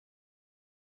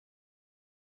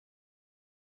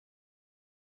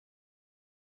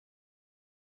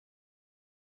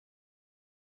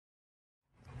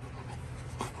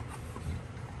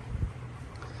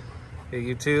Hey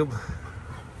YouTube,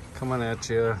 coming at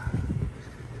you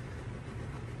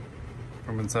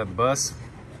from inside the bus.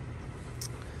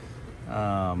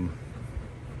 Let's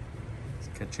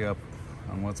catch you up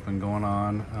on what's been going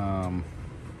on.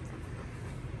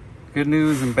 Good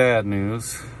news and bad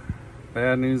news.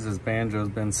 Bad news is Banjo's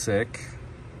been sick.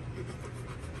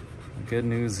 The good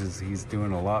news is he's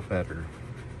doing a lot better.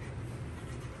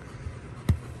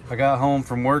 I got home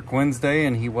from work Wednesday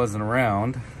and he wasn't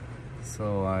around,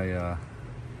 so I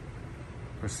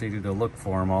proceeded to look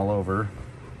for him all over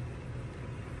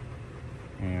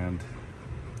and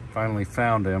finally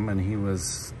found him, and he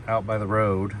was out by the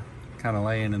road, kind of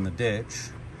laying in the ditch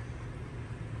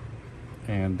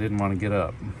and didn't want to get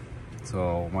up.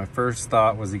 So my first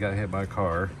thought was he got hit by a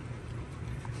car,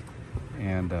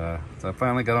 and so I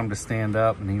finally got him to stand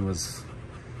up, and he was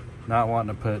not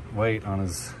wanting to put weight on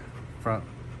his front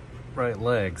right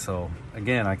leg. So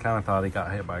again, I kind of thought he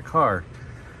got hit by a car.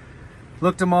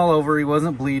 Looked him all over. He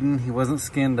wasn't bleeding, he wasn't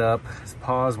skinned up, his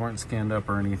paws weren't skinned up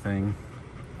or anything.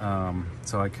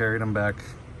 So I carried him back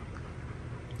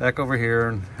over here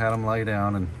and had him lay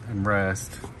down and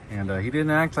rest, and he didn't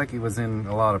act like he was in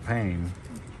a lot of pain.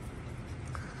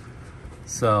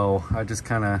 So I just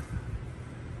kind of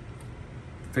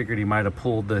figured he might have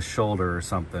pulled this shoulder or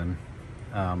something.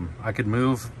 I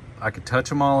could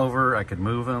touch him all over, I could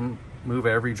move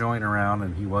every joint around,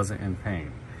 and he wasn't in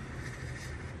pain.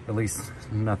 At least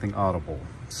nothing audible.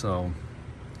 So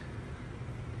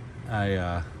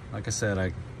like I said,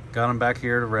 I got him back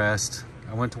here to rest.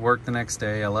 I went to work the next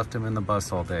day. I left him in the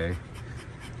bus all day.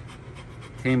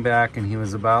 Came back and he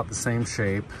was about the same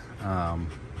shape.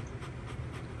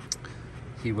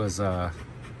 He was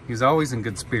always in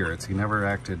good spirits. He never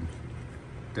acted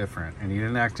different, and he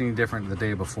didn't act any different the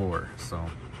day before. So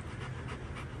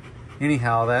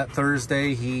anyhow, that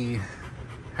Thursday he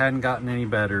hadn't gotten any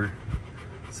better.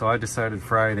 So I decided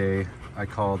Friday, I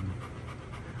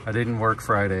didn't work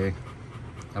Friday.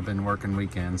 I've been working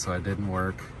weekends, so I didn't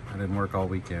work all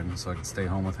weekend, so I could stay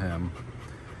home with him.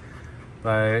 But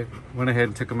I went ahead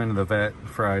and took him into the vet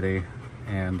Friday,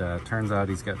 and turns out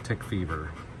he's got tick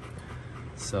fever.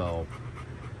 So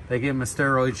they gave him a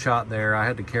steroid shot there. I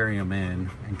had to carry him in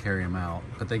and carry him out,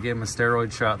 but they gave him a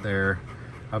steroid shot there.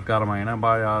 I've got him on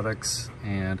antibiotics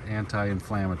and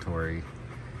anti-inflammatory,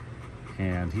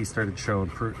 and he started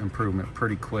showing improvement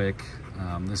pretty quick.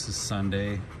 This is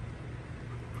Sunday,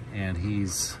 and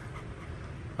he's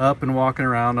up and walking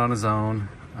around on his own.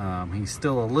 He's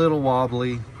still a little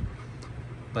wobbly,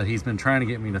 but he's been trying to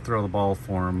get me to throw the ball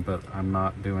for him, but I'm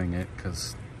not doing it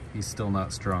because he's still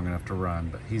not strong enough to run.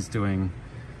 But he's doing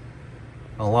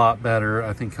a lot better.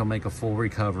 I think he'll make a full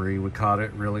recovery. We caught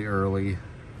it really early.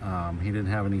 He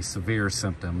didn't have any severe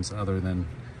symptoms other than,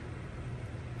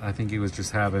 I think he was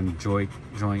just having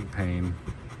joint pain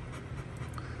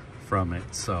from it.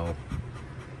 So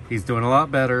he's doing a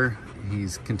lot better.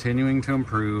 He's continuing to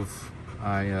improve.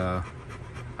 I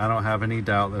don't have any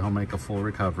doubt that he'll make a full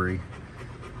recovery.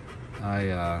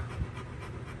 I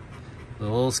was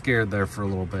a little scared there for a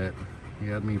little bit. He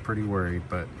had me pretty worried,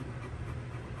 but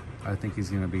I think he's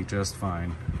gonna be just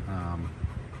fine.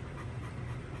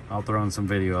 I'll throw in some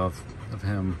video of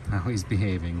him, how he's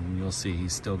behaving, and you'll see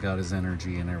he's still got his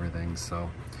energy and everything. So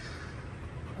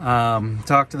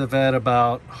talked to the vet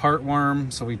about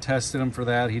heartworm, so we tested him for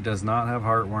that. He does not have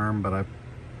heartworm, but I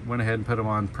went ahead and put him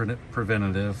on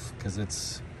preventative because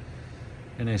it's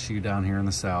an issue down here in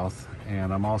the south.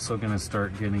 And I'm also going to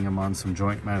start getting him on some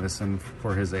joint medicine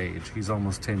for his age. He's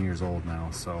almost 10 years old now,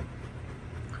 so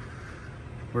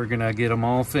we're gonna get him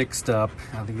all fixed up.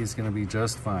 I think he's gonna be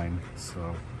just fine.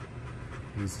 So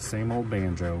he's the same old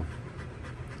Banjo.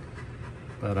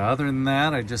 But other than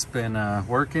that, I've just been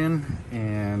working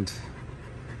and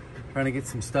trying to get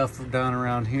some stuff done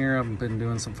around here. I've been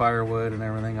doing some firewood and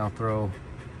everything. I'll throw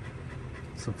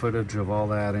some footage of all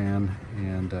that in.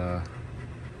 And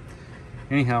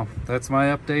anyhow, that's my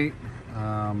update.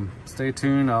 Stay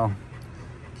tuned. I'll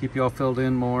keep you all filled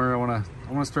in more. I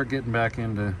wanna start getting back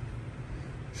into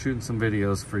shooting some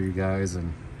videos for you guys,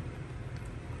 and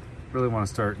really want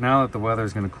to start, now that the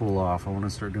weather's going to cool off, I want to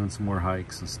start doing some more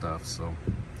hikes and stuff. So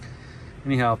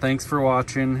anyhow, thanks for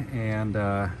watching, and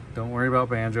don't worry about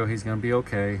Banjo, he's going to be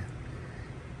okay.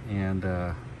 And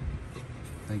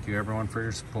thank you everyone for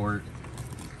your support,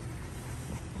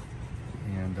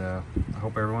 and I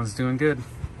hope everyone's doing good.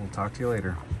 We'll talk to you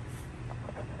later.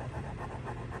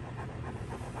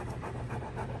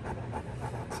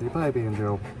 Say bye,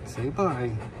 Banjo. Say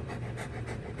bye.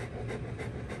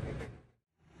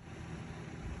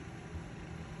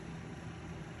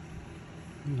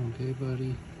 Okay,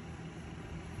 buddy.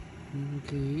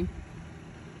 Okay.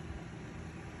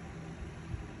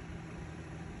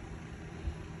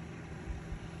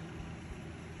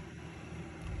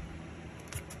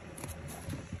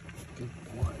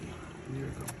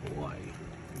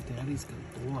 Daddy's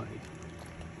good boy.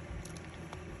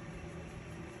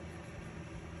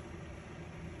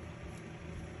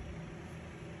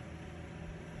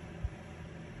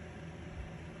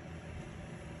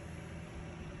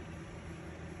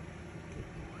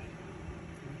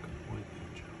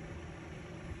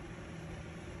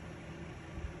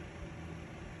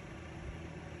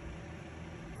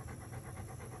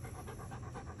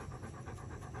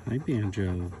 Hi,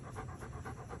 Banjo.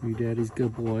 Are you Daddy's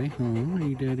good boy, huh? Are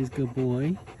you Daddy's good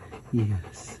boy?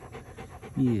 Yes.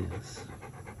 Yes.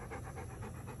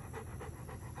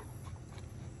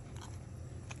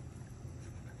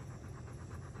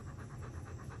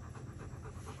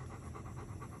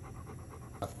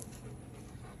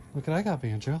 Look what I got,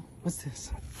 Banjo. What's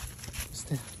this? What's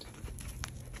that?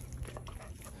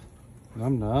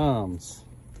 Num-nums.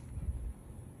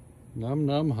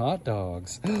 Num-num hot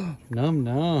dogs.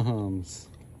 Num-nums.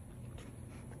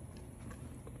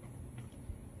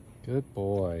 Good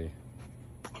boy.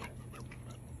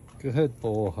 Good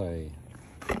boy.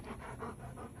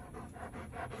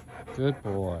 Good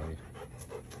boy.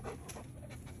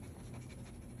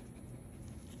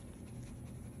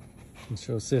 And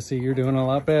show Sissy you're doing a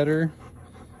lot better.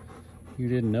 You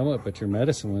didn't know it, but your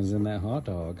medicine was in that hot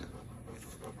dog.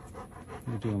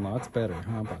 You're doing lots better,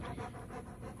 huh, buddy?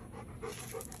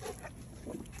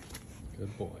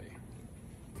 Good boy.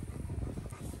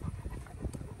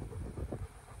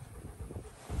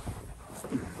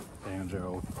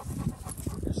 Banjo,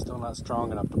 you're still not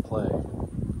strong enough to play.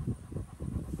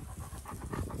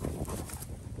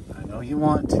 I know you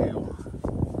want to.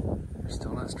 You're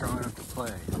still not strong enough to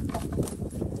play.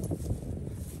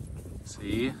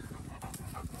 See?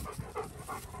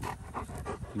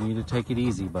 You need to take it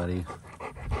easy, buddy.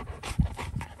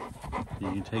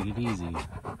 You need to take it easy.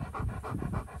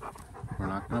 We're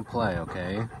not gonna play,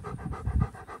 okay?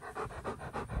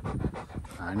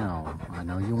 I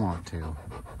know you want to.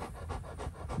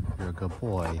 You're a good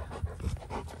boy.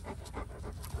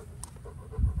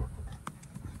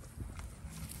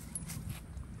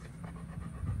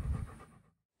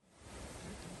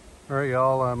 All right,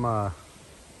 y'all, I'm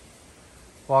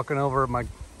walking over at my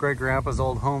great-grandpa's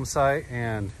old home site,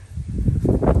 and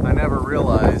I never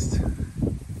realized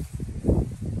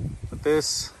that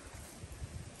this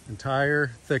entire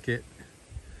thicket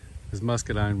is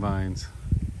muscadine vines,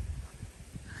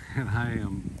 and I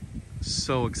am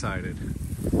so excited.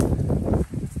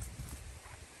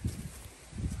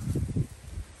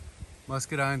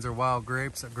 Muscadines are wild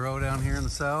grapes that grow down here in the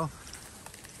south,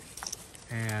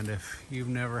 and if you've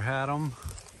never had them,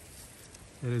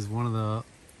 it is one of the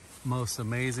most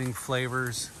amazing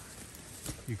flavors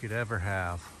you could ever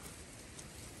have.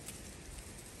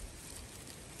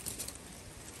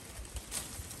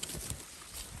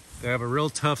 They have a real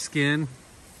tough skin.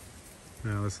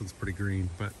 No, this one's pretty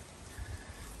green, but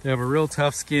they have a real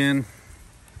tough skin,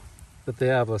 but they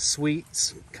have a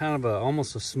sweet, kind of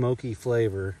almost a smoky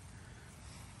flavor.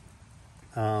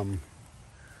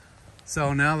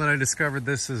 So now that I discovered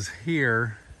this is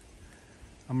here,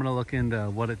 I'm gonna look into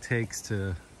what it takes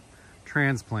to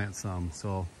transplant some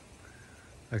so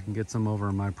I can get some over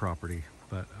on my property.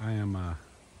 But I am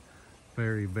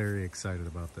very, very excited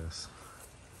about this.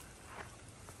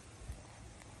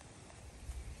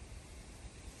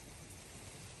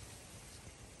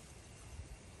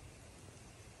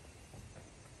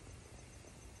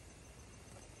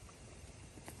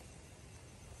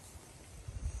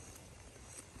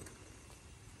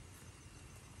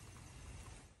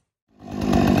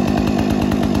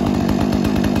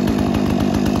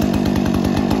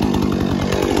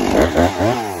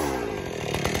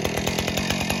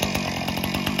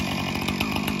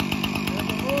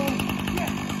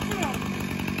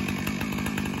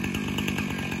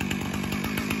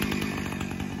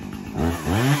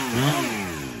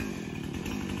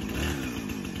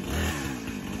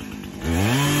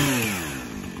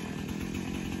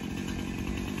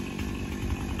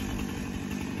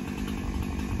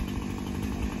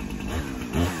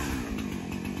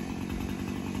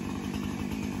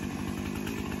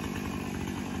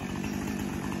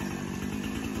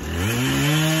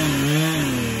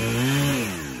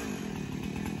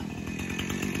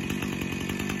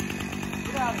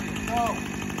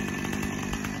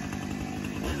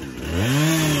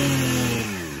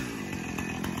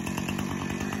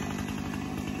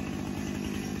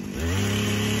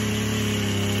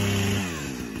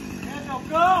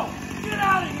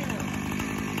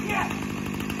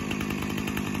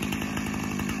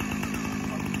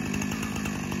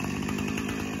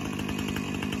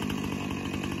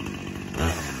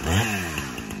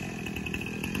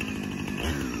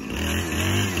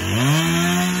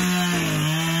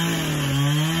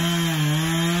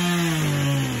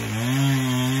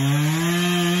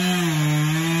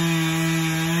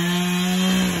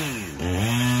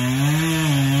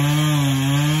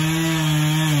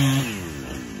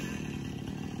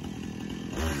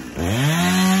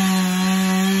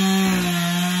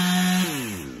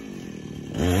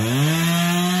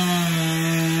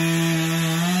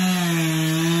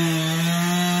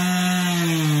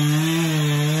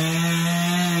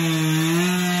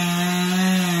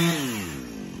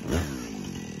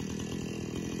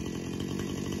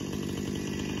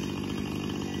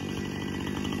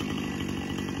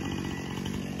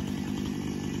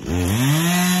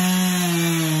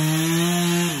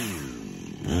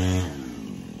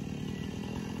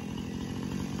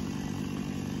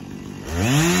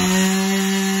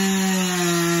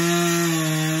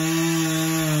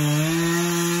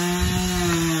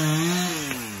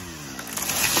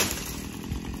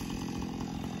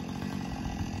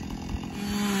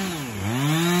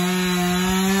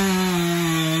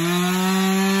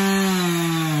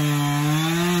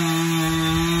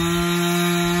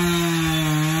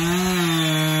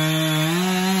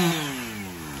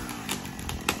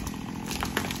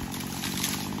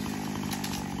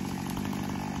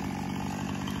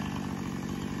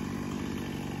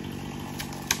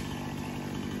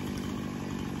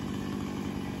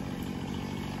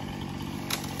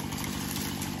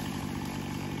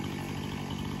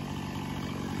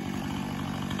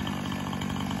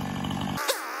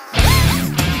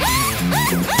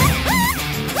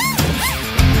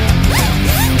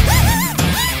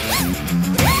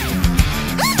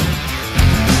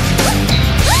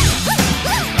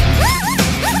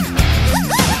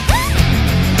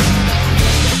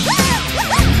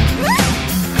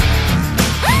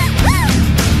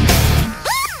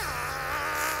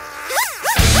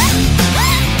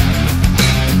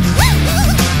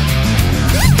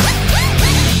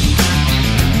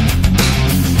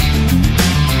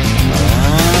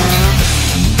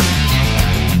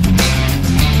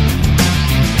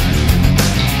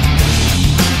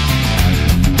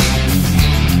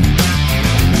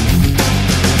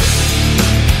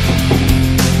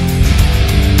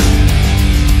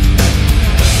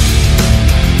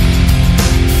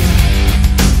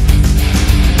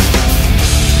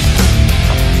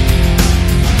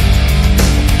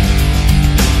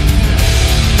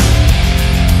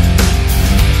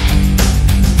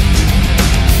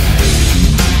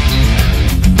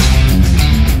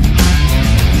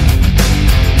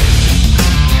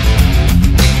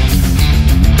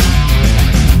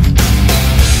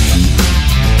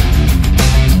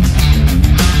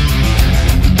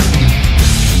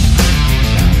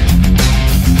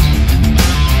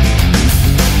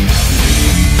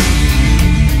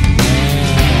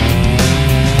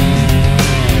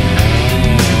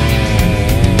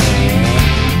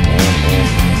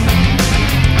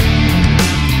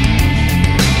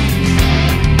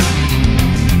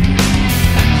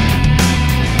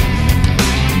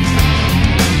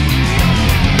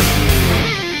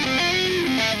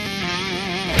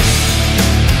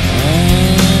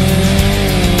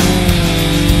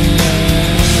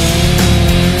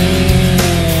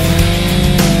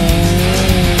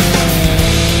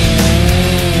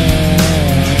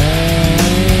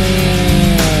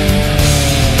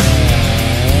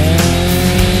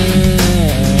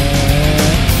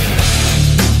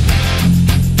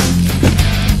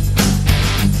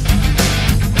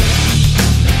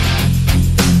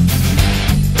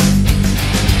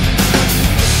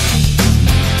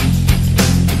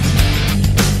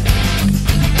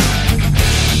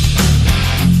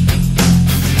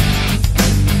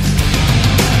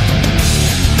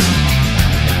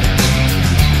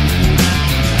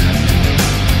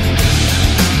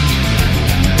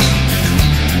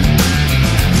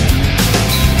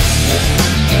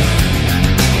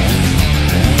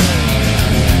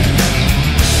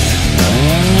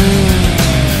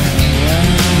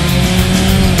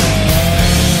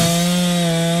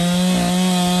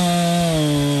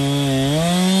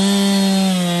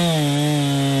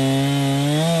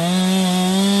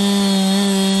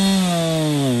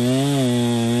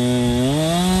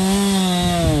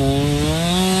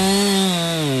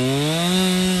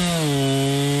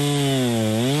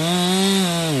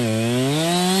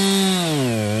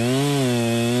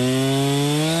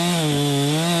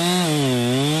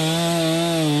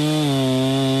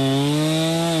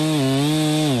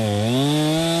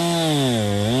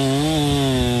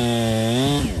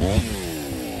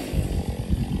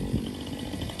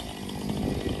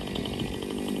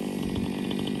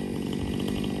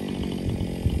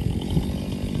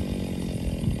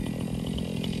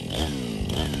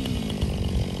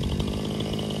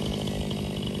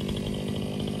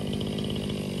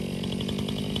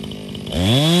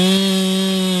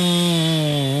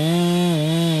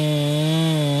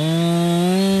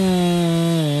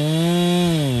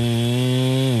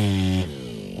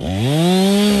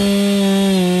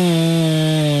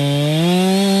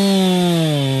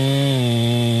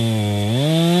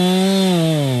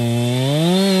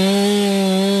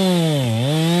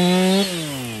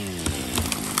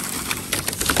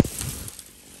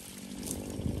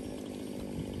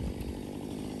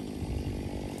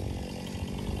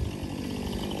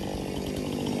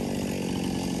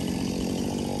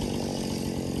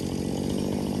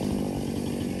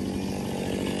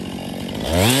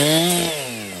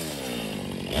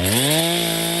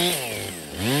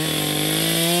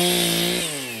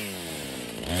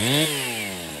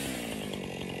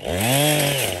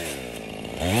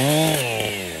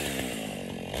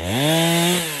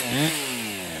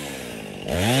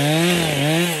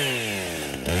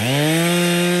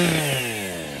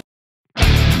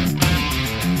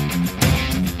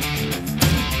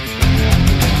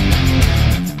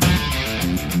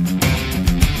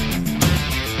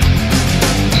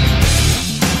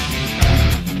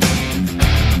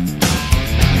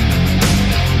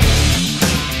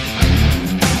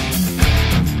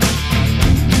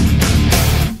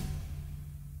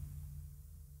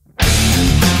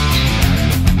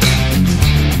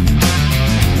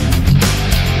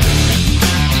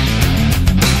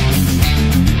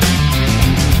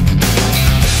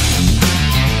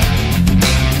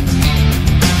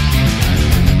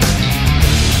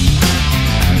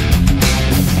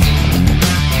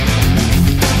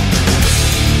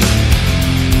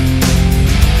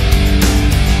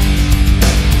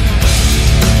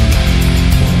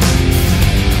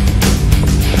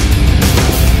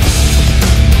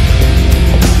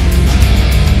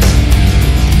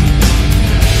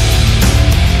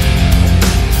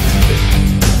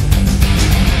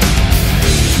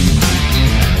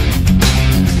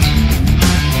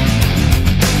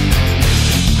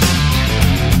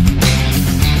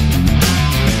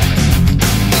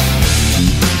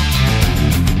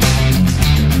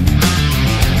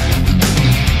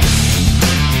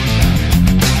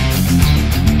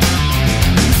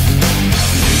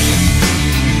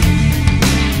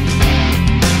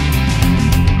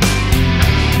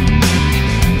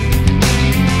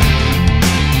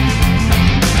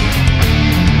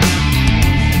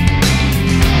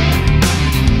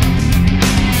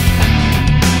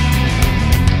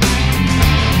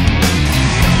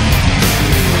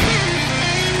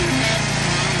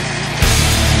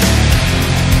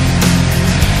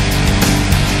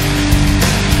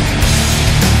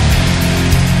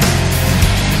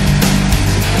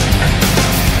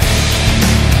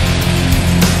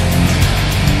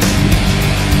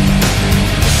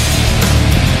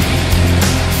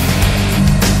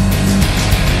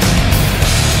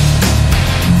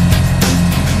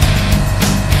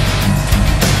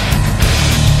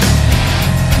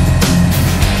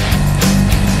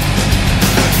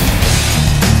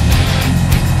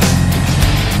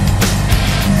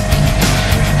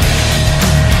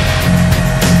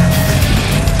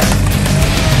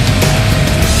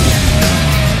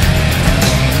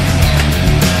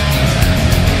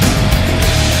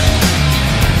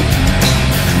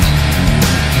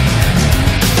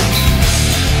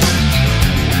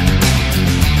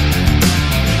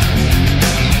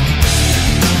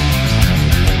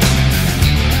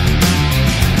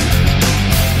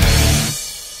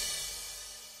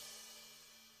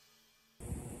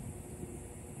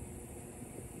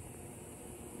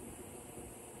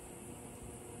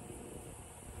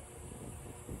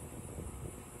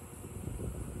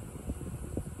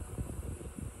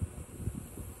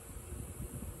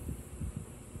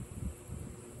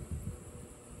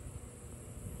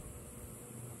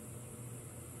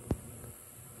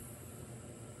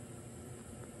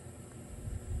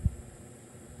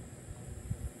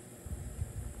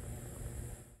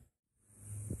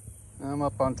 I'm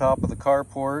up on top of the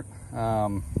carport.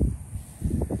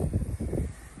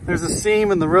 There's a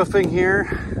seam in the roofing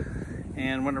here,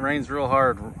 and when it rains real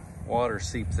hard, water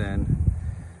seeps in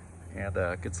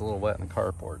and gets a little wet in the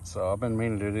carport. So I've been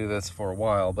meaning to do this for a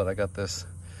while, but I got this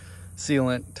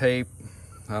sealant tape.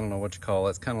 I don't know what you call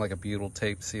it. It's kind of like a butyl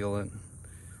tape sealant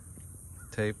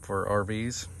tape for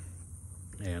RVs.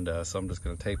 And so I'm just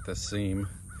going to tape this seam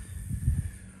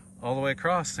all the way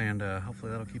across, and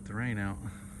hopefully that'll keep the rain out.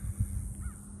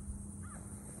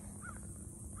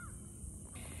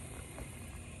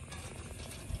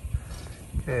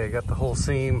 Okay, I got the whole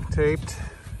seam taped.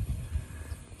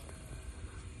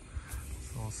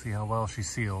 So we'll see how well she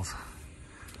seals.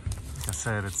 Like I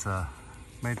said, it's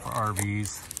made for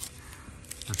RVs.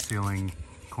 For sealing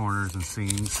corners and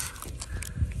seams.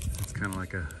 It's kind of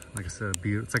like I said,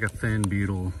 it's like a thin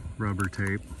butyl rubber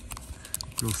tape.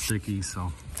 Real sticky,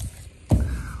 so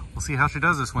we'll see how she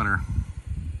does this winter.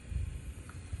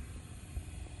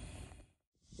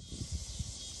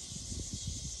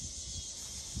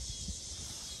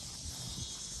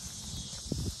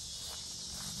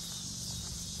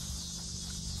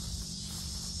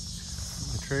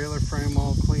 Trailer frame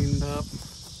all cleaned up.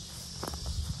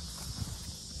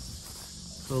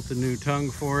 Built a new tongue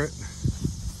for it.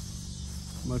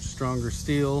 Much stronger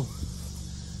steel.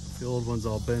 The old one's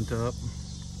all bent up.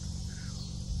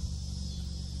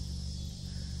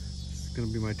 It's gonna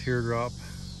be my teardrop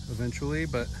eventually,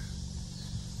 but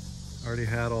I already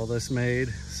had all this made,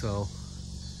 so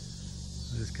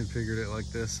I just configured it like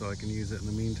this so I can use it in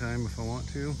the meantime if I want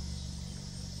to.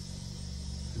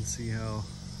 And see how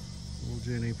little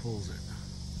Jenny pulls it.